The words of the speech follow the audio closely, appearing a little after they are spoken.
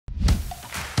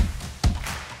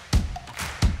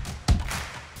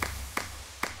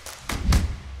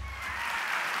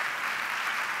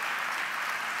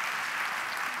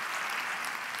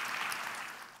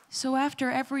So after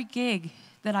every gig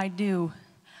that I do,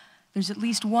 there's at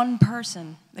least one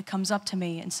person that comes up to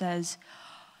me and says,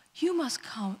 "You must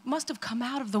have come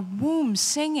out of the womb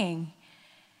singing."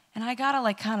 And I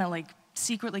gotta kind of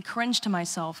secretly cringe to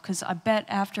myself, because I bet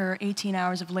after 18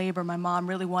 hours of labor, my mom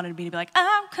really wanted me to be like,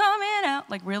 "I'm coming out."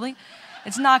 Like, really?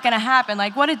 It's not gonna happen.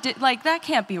 That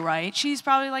can't be right. She's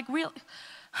probably like, "Real,"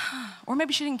 or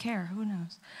maybe she didn't care, who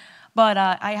knows? But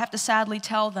I have to sadly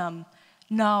tell them,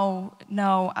 no,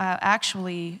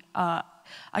 actually,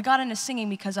 I got into singing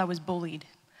because I was bullied.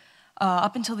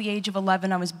 Up until the age of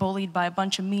 11, I was bullied by a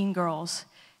bunch of mean girls,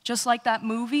 just like that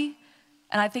movie,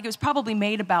 and I think it was probably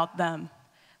made about them.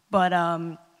 But,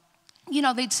 you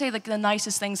know, they'd say the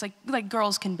nicest things, like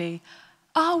girls can be.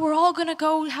 "Oh, we're all gonna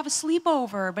go have a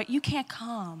sleepover, but you can't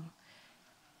come."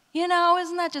 You know,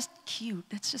 isn't that just cute?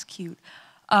 That's just cute.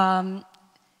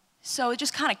 So it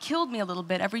just kind of killed me a little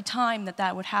bit every time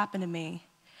that would happen to me.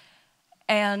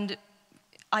 And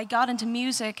I got into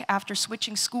music after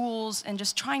switching schools and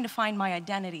just trying to find my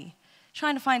identity,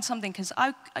 trying to find something, because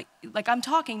I'm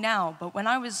talking now, but when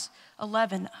I was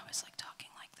 11, I was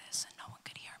talking like this and no one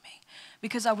could hear me,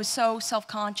 because I was so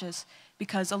self-conscious,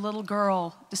 because a little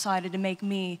girl decided to make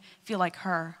me feel like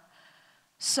her.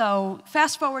 So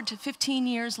fast forward to 15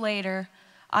 years later,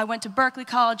 I went to Berklee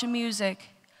College of Music.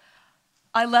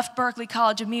 I left Berklee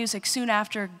College of Music soon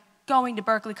after going to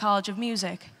Berklee College of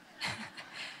Music.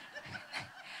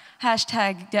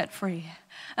 Hashtag debt-free.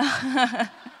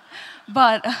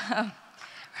 But,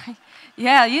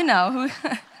 yeah, you know.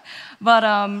 But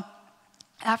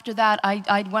after that,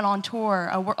 I went on tour.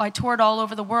 I toured all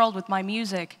over the world with my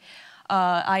music.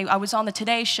 I was on the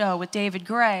Today Show with David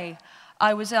Gray.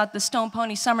 I was at the Stone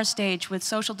Pony Summer Stage with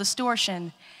Social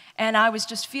Distortion. And I was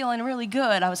just feeling really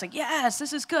good. I was like, yes,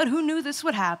 this is good. Who knew this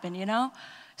would happen, you know?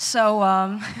 So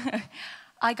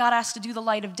I got asked to do the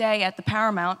Light of Day at the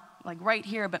Paramount, right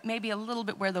here, but maybe a little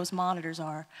bit where those monitors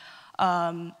are,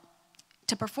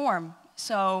 to perform.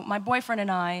 So my boyfriend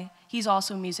and I, he's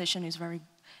also a musician who's very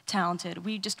talented.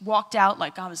 We just walked out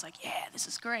I was like, yeah, this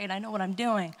is great. I know what I'm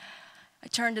doing. I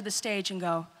turned to the stage and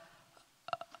go,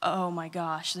 oh my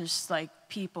gosh, there's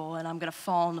people, and I'm gonna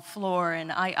fall on the floor,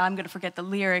 and I'm gonna forget the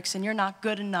lyrics, and you're not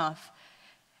good enough.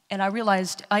 And I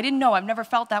realized, I didn't know, I've never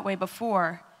felt that way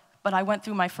before, but I went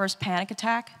through my first panic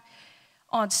attack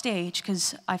on stage,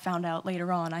 because I found out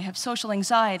later on I have social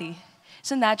anxiety.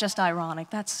 Isn't that just ironic?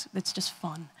 It's just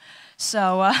fun.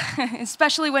 So,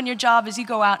 especially when your job is you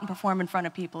go out and perform in front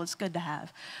of people, it's good to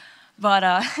have.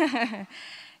 But,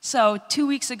 so 2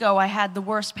 weeks ago, I had the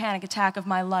worst panic attack of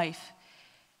my life.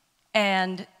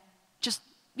 And just,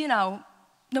 you know,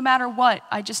 no matter what,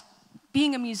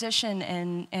 being a musician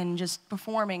and just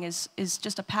performing is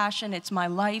just a passion. It's my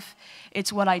life.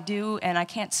 It's what I do, and I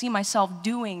can't see myself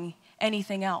doing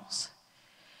anything else.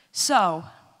 So,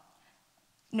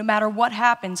 no matter what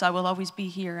happens, I will always be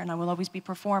here, and I will always be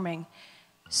performing.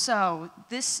 So,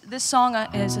 this song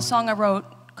is a song I wrote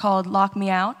called "Lock Me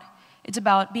Out." It's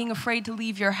about being afraid to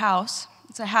leave your house.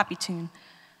 It's a happy tune.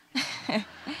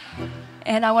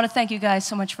 And I want to thank you guys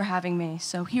so much for having me.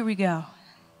 So here we go.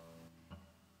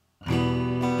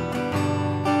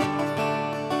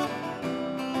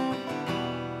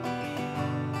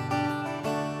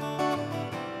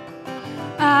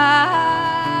 I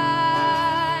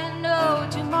know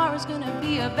tomorrow's gonna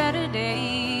be a better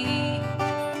day.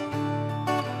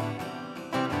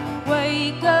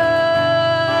 Wake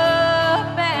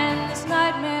up and this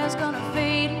nightmare's gonna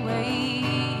fade away.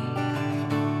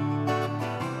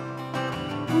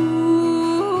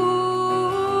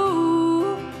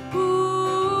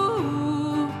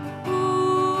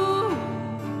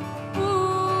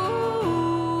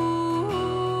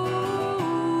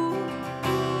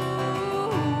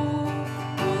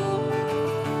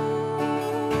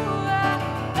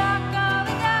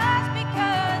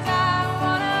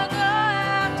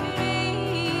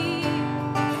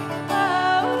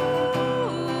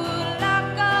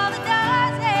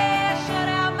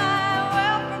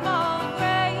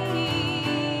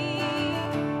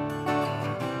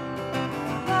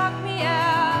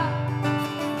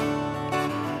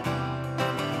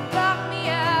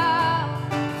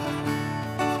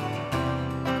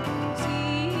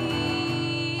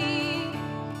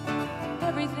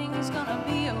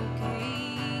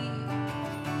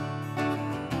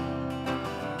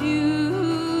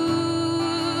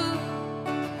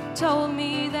 Told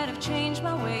me that I've changed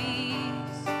my ways.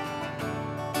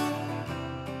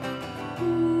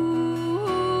 Ooh,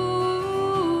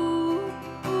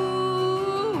 ooh, ooh,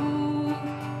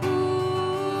 ooh,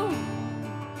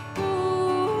 ooh.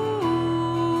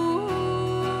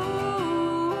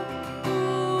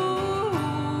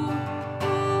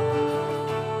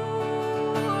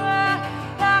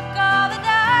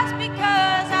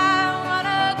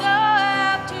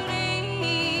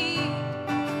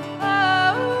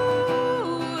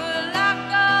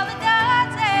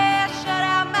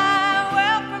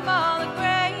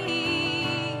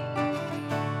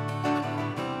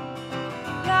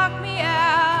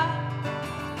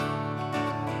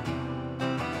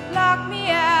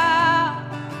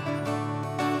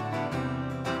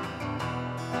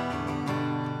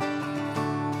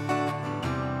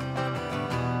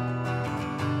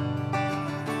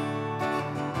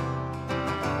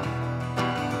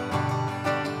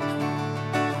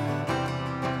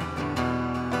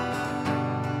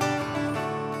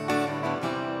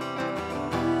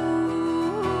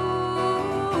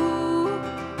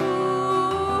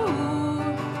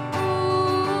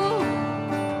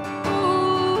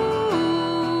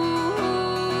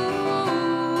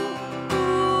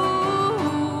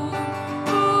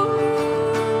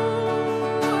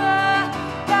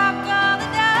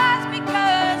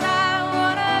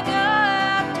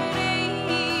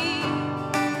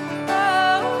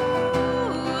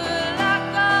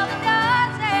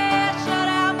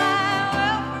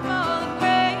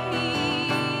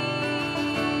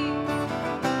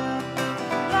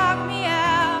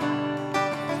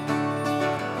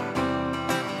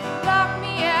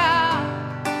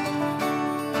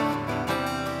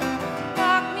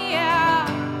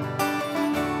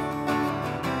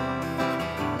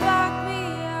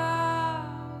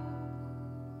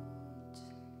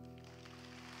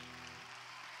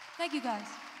 Thank you,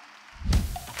 guys.